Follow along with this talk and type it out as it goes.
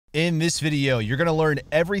In this video, you're going to learn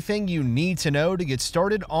everything you need to know to get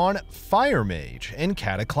started on Fire Mage in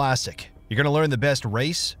Cataclysm. You're going to learn the best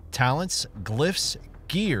race, talents, glyphs,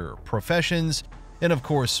 gear, professions, and of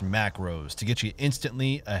course macros to get you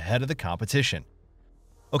instantly ahead of the competition.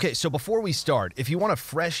 Okay, so before we start, if you want a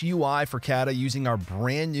fresh UI for Kata using our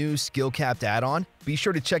brand new skill-capped add-on, be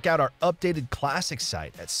sure to check out our updated classic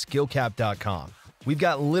site at skillcapped.com. We've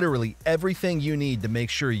got literally everything you need to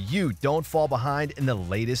make sure you don't fall behind in the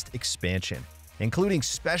latest expansion, including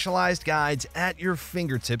specialized guides at your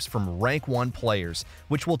fingertips from rank 1 players,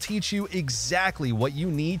 which will teach you exactly what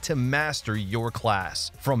you need to master your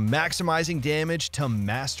class. From maximizing damage to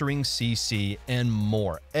mastering CC and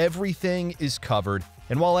more, everything is covered.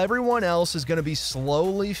 And while everyone else is going to be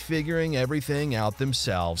slowly figuring everything out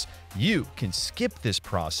themselves, you can skip this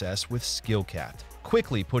process with Skill-Capped,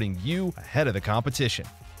 quickly putting you ahead of the competition.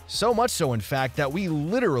 So much so, in fact, that we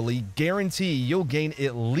literally guarantee you'll gain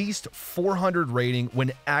at least 400 rating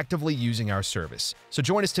when actively using our service. So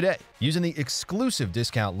join us today using the exclusive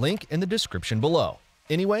discount link in the description below.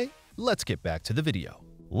 Anyway, let's get back to the video.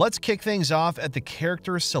 Let's kick things off at the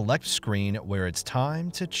character select screen where it's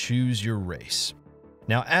time to choose your race.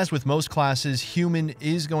 Now, as with most classes, Human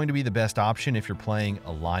is going to be the best option if you're playing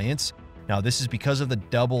Alliance. Now, this is because of the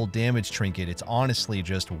double damage trinket. It's honestly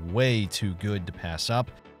just way too good to pass up.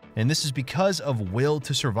 And this is because of Will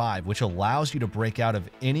to Survive, which allows you to break out of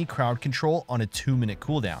any crowd control on a 2-minute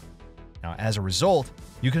cooldown. Now, as a result,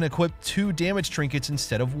 you can equip 2 damage trinkets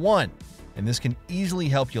instead of 1. And this can easily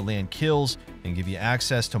help you land kills and give you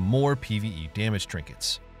access to more PvE damage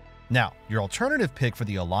trinkets. Now, your alternative pick for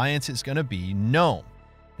the Alliance is going to be Gnome.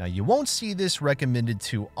 Now, you won't see this recommended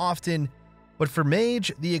too often, but for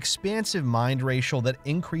Mage, the expansive mind racial that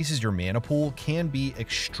increases your mana pool can be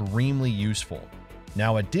extremely useful.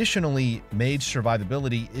 Now, additionally, Mage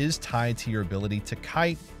survivability is tied to your ability to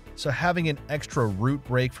kite, so having an extra root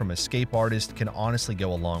break from Escape Artist can honestly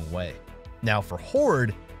go a long way. Now, for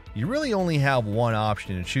Horde, you really only have one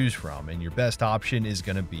option to choose from, and your best option is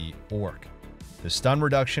going to be Orc. The stun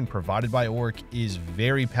reduction provided by Orc is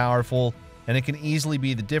very powerful, and it can easily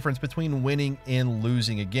be the difference between winning and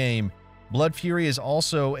losing a game. Blood Fury is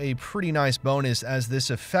also a pretty nice bonus, as this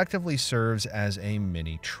effectively serves as a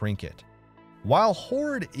mini trinket. While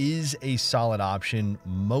Horde is a solid option,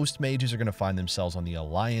 most mages are going to find themselves on the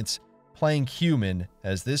Alliance playing Human,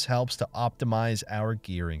 as this helps to optimize our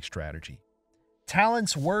gearing strategy.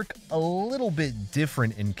 Talents work a little bit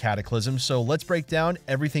different in Cataclysm, so let's break down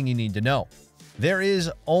everything you need to know. There is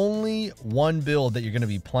only one build that you're going to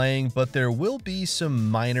be playing, but there will be some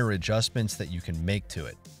minor adjustments that you can make to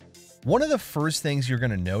it. One of the first things you're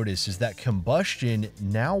going to notice is that Combustion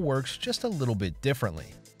now works just a little bit differently.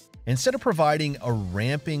 Instead of providing a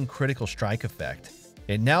ramping critical strike effect,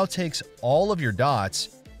 it now takes all of your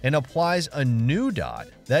dots and applies a new dot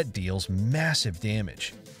that deals massive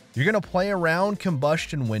damage. You're going to play around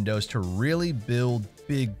Combustion windows to really build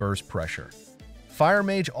big burst pressure. Fire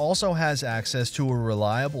Mage also has access to a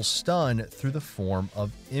reliable stun through the form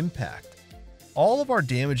of Impact. All of our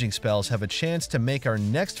damaging spells have a chance to make our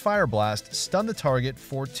next Fire Blast stun the target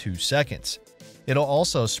for 2 seconds. It'll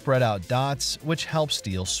also spread out dots, which helps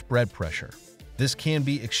deal spread pressure. This can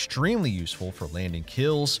be extremely useful for landing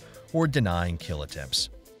kills or denying kill attempts.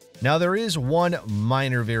 Now, there is one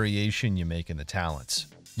minor variation you make in the talents.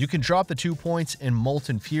 You can drop the 2 points in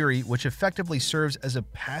Molten Fury, which effectively serves as a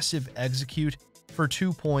passive execute for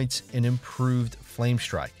 2 points in Improved Flame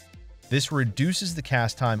Strike. This reduces the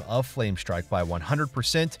cast time of Flame Strike by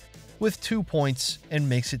 100% with 2 points and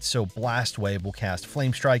makes it so Blast Wave will cast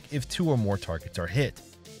Flame Strike if 2 or more targets are hit.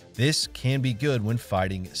 This can be good when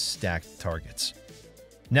fighting stacked targets.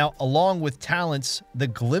 Now, along with talents, the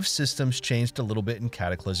glyph systems changed a little bit in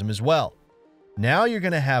Cataclysm as well. Now you're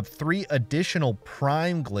going to have 3 additional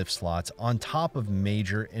prime glyph slots on top of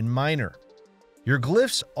major and minor. Your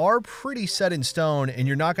glyphs are pretty set in stone, and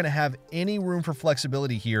you're not going to have any room for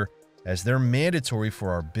flexibility here, as they're mandatory for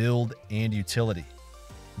our build and utility.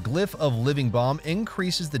 Glyph of Living Bomb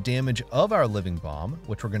increases the damage of our Living Bomb,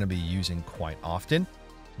 which we're going to be using quite often.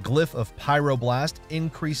 Glyph of Pyroblast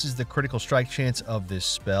increases the critical strike chance of this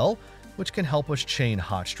spell, which can help us chain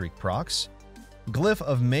Hot Streak procs. Glyph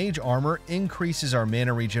of Mage Armor increases our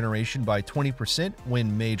mana regeneration by 20%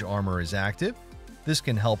 when Mage Armor is active. This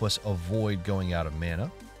can help us avoid going out of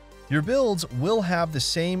mana. Your builds will have the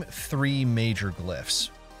same 3 major glyphs: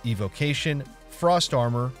 Evocation, Frost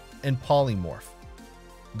Armor, and Polymorph.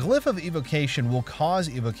 Glyph of Evocation will cause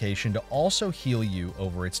Evocation to also heal you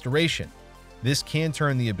over its duration. This can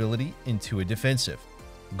turn the ability into a defensive.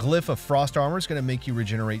 Glyph of Frost Armor is going to make you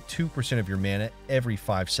regenerate 2% of your mana every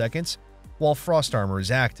 5 seconds, while Frost Armor is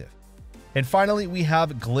active. And finally, we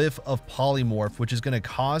have Glyph of Polymorph, which is going to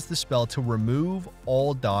cause the spell to remove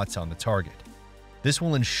all dots on the target. This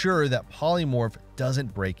will ensure that Polymorph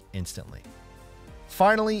doesn't break instantly.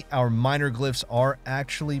 Finally, our minor glyphs are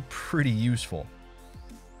actually pretty useful.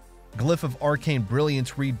 Glyph of Arcane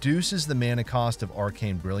Brilliance reduces the mana cost of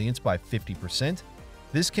Arcane Brilliance by 50%.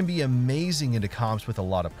 This can be amazing into comps with a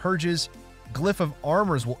lot of purges. Glyph of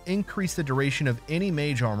Armors will increase the duration of any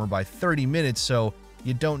mage armor by 30 minutes, so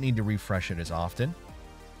you don't need to refresh it as often.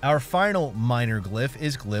 Our final minor glyph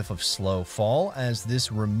is Glyph of Slow Fall, as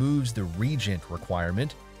this removes the Regent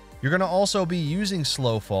requirement. You're going to also be using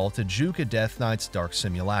Slow Fall to juke a Death Knight's Dark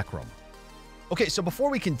Simulacrum. Okay, so before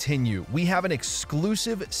we continue, we have an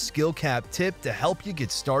exclusive skill cap tip to help you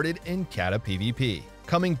get started in Cata PvP,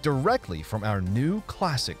 coming directly from our new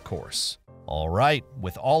Classic course. Alright,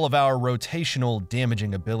 with all of our rotational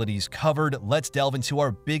damaging abilities covered, let's delve into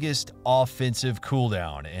our biggest offensive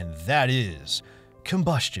cooldown, and that is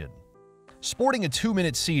Combustion. Sporting a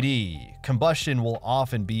 2-minute CD, Combustion will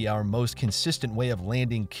often be our most consistent way of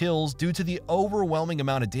landing kills due to the overwhelming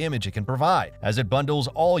amount of damage it can provide, as it bundles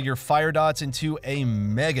all your fire dots into a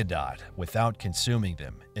mega dot without consuming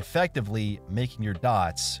them, effectively making your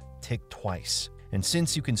dots tick twice. And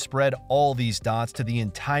since you can spread all these dots to the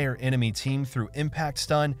entire enemy team through impact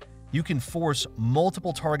stun, you can force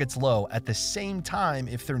multiple targets low at the same time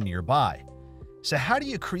if they're nearby. So how do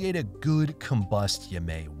you create a good combust, you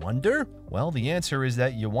may wonder? Well, the answer is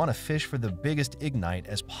that you want to fish for the biggest ignite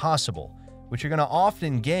as possible, which you're going to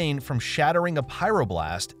often gain from shattering a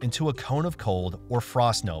pyroblast into a cone of cold or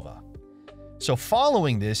frost nova. So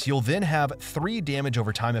following this, you'll then have 3 damage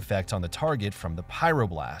over time effects on the target from the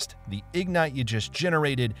pyroblast, the ignite you just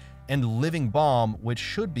generated, and living bomb, which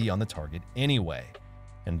should be on the target anyway.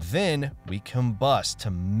 And then we combust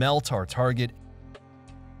to melt our target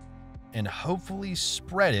and hopefully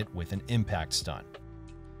spread it with an impact stun.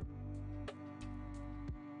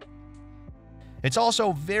 It's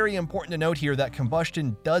also very important to note here that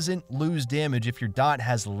Combustion doesn't lose damage if your dot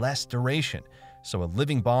has less duration, so a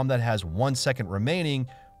living bomb that has 1 second remaining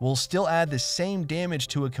will still add the same damage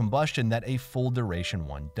to a Combustion that a full duration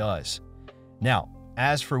one does. Now,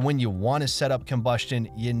 as for when you want to set up Combustion,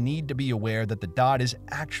 you need to be aware that the dot is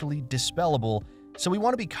actually dispellable, so we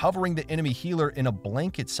want to be covering the enemy healer in a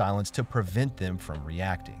blanket silence to prevent them from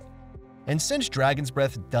reacting. And since Dragon's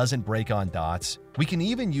Breath doesn't break on dots, we can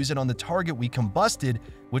even use it on the target we combusted,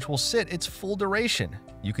 which will sit its full duration.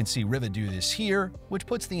 You can see Riva do this here, which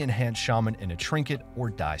puts the Enhanced Shaman in a trinket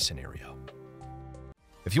or die scenario.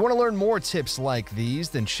 If you want to learn more tips like these,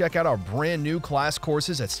 then check out our brand new class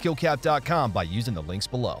courses at skillcap.com by using the links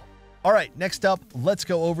below. Alright, next up, let's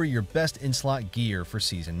go over your best in-slot gear for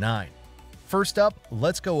Season 9. First up,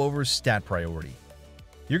 let's go over stat priority.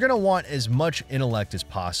 You're going to want as much intellect as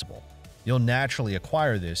possible. You'll naturally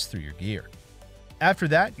acquire this through your gear. After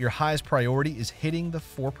that, your highest priority is hitting the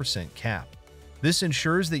 4% cap. This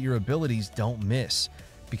ensures that your abilities don't miss,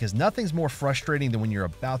 because nothing's more frustrating than when you're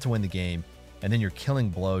about to win the game and then your killing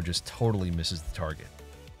blow just totally misses the target.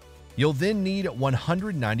 You'll then need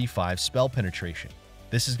 195 spell penetration.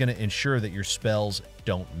 This is going to ensure that your spells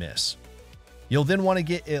don't miss. You'll then want to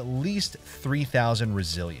get at least 3,000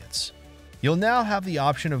 resilience. You'll now have the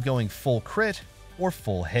option of going full crit or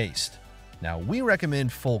full haste. Now, we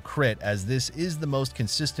recommend full crit as this is the most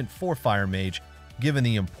consistent for Fire Mage given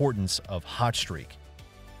the importance of Hot Streak.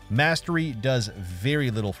 Mastery does very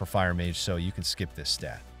little for Fire Mage, so you can skip this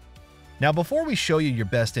stat. Now, before we show you your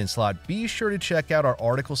best in slot, be sure to check out our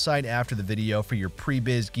article site after the video for your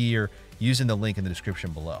Pre-BiS gear using the link in the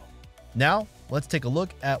description below. Now, let's take a look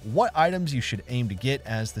at what items you should aim to get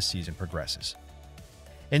as the season progresses.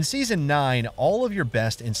 In Season 9, all of your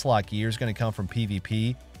best in-slot gear is going to come from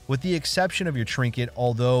PvP, with the exception of your trinket,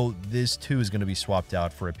 although this too is going to be swapped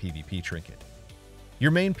out for a PvP trinket.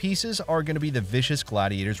 Your main pieces are going to be the Vicious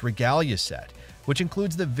Gladiator's Regalia set, which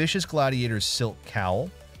includes the Vicious Gladiator's Silk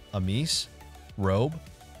Cowl, Amice, Robe,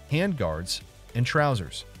 Handguards, and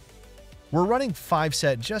Trousers. We're running 5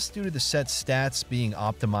 set just due to the set's stats being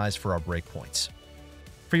optimized for our breakpoints.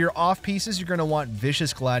 For your off pieces, you're going to want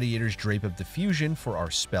Vicious Gladiator's Drape of Diffusion for our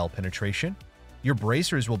spell penetration. Your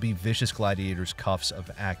bracers will be Vicious Gladiator's Cuffs of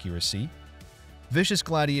Accuracy, Vicious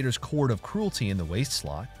Gladiator's Cord of Cruelty in the waist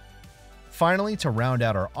slot. Finally, to round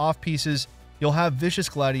out our off pieces, you'll have Vicious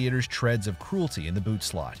Gladiator's Treads of Cruelty in the boot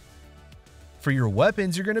slot. For your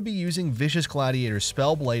weapons, you're going to be using Vicious Gladiator's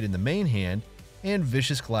Spellblade in the main hand and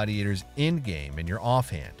Vicious Gladiator's Endgame in your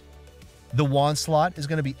offhand. The wand slot is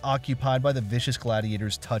going to be occupied by the Vicious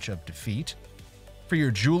Gladiator's Touch of Defeat. For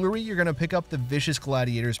your jewelry, you're going to pick up the Vicious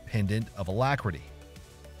Gladiator's Pendant of Alacrity.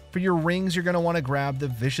 For your rings, you're going to want to grab the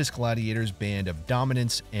Vicious Gladiator's Band of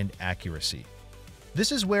Dominance and Accuracy.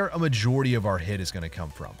 This is where a majority of our hit is going to come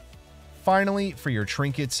from. Finally, for your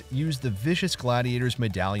trinkets, use the Vicious Gladiator's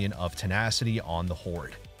Medallion of Tenacity on the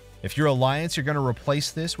Horde. If you're Alliance, you're going to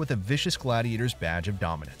replace this with a Vicious Gladiator's Badge of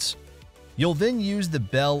Dominance. You'll then use the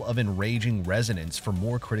Bell of Enraging Resonance for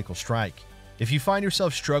more critical strike. If you find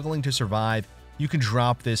yourself struggling to survive, you can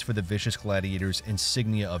drop this for the Vicious Gladiator's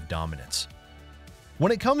Insignia of Dominance.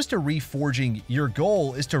 When it comes to reforging, your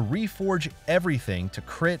goal is to reforge everything to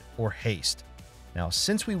crit or haste. Now,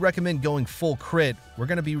 since we recommend going full crit, we're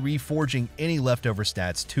going to be reforging any leftover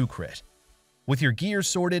stats to crit. With your gear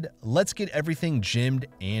sorted, let's get everything gemmed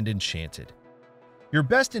and enchanted. Your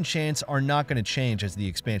best enchants are not going to change as the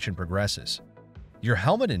expansion progresses. Your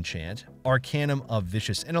helmet enchant, Arcanum of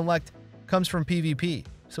Vicious Intellect, comes from PvP,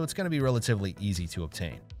 so it's going to be relatively easy to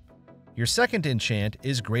obtain. Your second enchant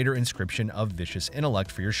is Greater Inscription of Vicious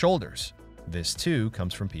Intellect for your shoulders. This too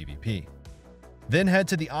comes from PvP. Then head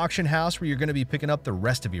to the auction house where you're going to be picking up the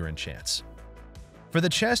rest of your enchants. For the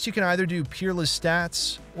chest, you can either do Peerless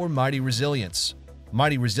Stats or Mighty Resilience.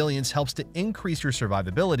 Mighty Resilience helps to increase your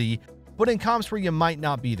survivability, but in comps where you might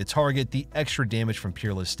not be the target, the extra damage from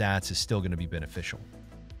Peerless Stats is still going to be beneficial.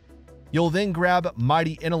 You'll then grab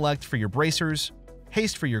Mighty Intellect for your bracers,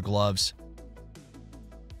 Haste for your gloves,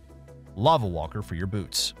 Lava Walker for your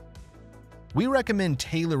boots. We recommend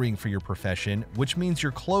tailoring for your profession, which means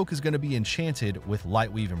your cloak is going to be enchanted with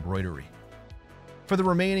Lightweave embroidery. For the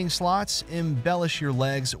remaining slots, embellish your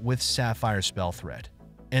legs with Sapphire Spell Thread,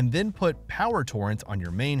 and then put Power Torrent on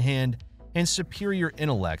your main hand and Superior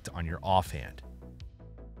Intellect on your offhand.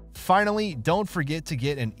 Finally, don't forget to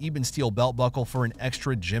get an Eben Steel belt buckle for an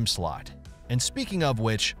extra gem slot. And speaking of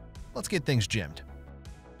which, let's get things gemmed.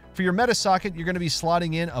 For your meta socket, you're going to be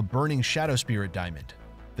slotting in a Burning Shadow Spirit Diamond.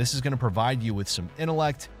 This is going to provide you with some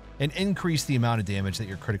intellect and increase the amount of damage that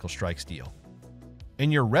your critical strikes deal.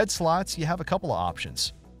 In your red slots, you have a couple of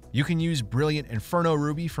options. You can use Brilliant Inferno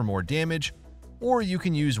Ruby for more damage, or you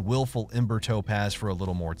can use Willful Ember Topaz for a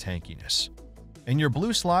little more tankiness. In your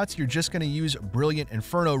blue slots, you're just going to use Brilliant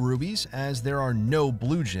Inferno Rubies, as there are no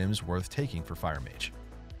blue gems worth taking for Fire Mage.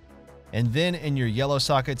 And then in your yellow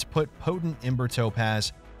sockets, put Potent Ember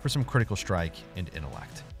Topaz for some critical strike and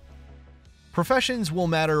intellect. Professions will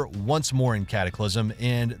matter once more in Cataclysm,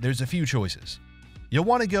 and there's a few choices. You'll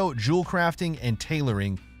want to go jewel crafting and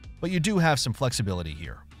tailoring, but you do have some flexibility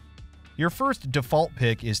here. Your first default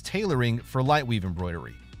pick is tailoring for Lightweave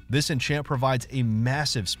embroidery. This enchant provides a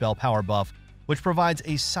massive spell power buff, which provides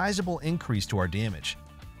a sizable increase to our damage.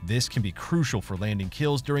 This can be crucial for landing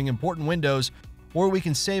kills during important windows, or we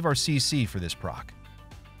can save our CC for this proc.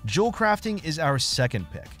 Jewel crafting is our second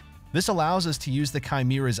pick. This allows us to use the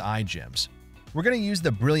Chimera's Eye gems. We're going to use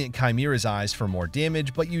the Brilliant Chimera's Eyes for more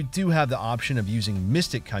damage, but you do have the option of using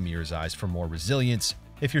Mystic Chimera's Eyes for more resilience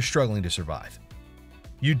if you're struggling to survive.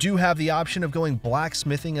 You do have the option of going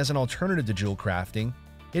blacksmithing as an alternative to jewel crafting.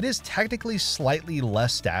 It is technically slightly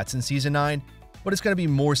less stats in Season 9, but it's going to be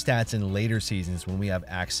more stats in later seasons when we have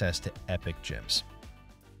access to epic gems.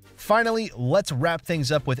 Finally, let's wrap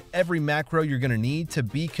things up with every macro you're going to need to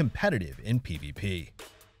be competitive in PvP.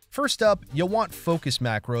 First up, you'll want focus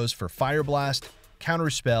macros for Fire Blast,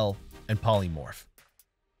 Counterspell, and Polymorph.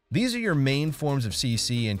 These are your main forms of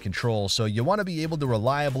CC and control, so you want to be able to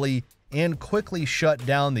reliably and quickly shut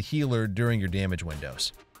down the healer during your damage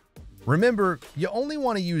windows. Remember, you only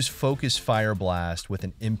want to use Focus Fire Blast with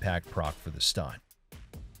an impact proc for the stun.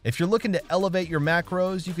 If you're looking to elevate your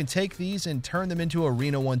macros, you can take these and turn them into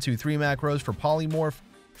Arena 1-2-3 macros for Polymorph,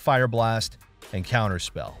 Fire Blast, and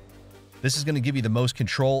Counterspell. This is going to give you the most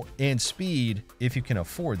control and speed if you can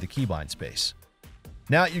afford the keybind space.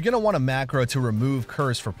 Now, you're going to want a macro to remove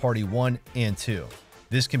Curse for Party 1 and 2.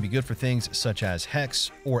 This can be good for things such as Hex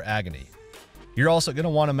or Agony. You're also going to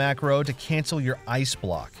want a macro to cancel your Ice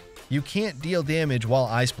Block. You can't deal damage while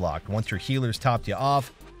Ice Blocked. Once your healer's topped you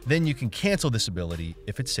off, then you can cancel this ability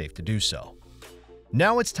if it's safe to do so.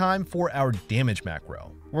 Now it's time for our damage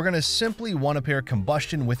macro. We're going to simply want to pair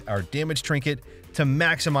Combustion with our damage trinket to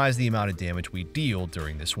maximize the amount of damage we deal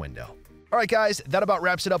during this window. Alright guys, that about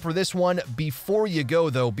wraps it up for this one. Before you go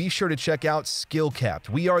though, be sure to check out Skill Capped.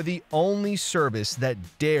 We are the only service that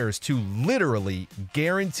dares to literally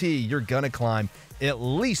guarantee you're gonna climb at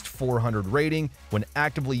least 400 rating when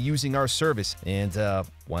actively using our service. And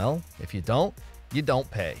well, if you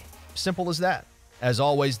don't pay. Simple as that. As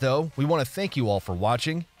always though, we want to thank you all for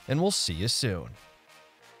watching, and we'll see you soon.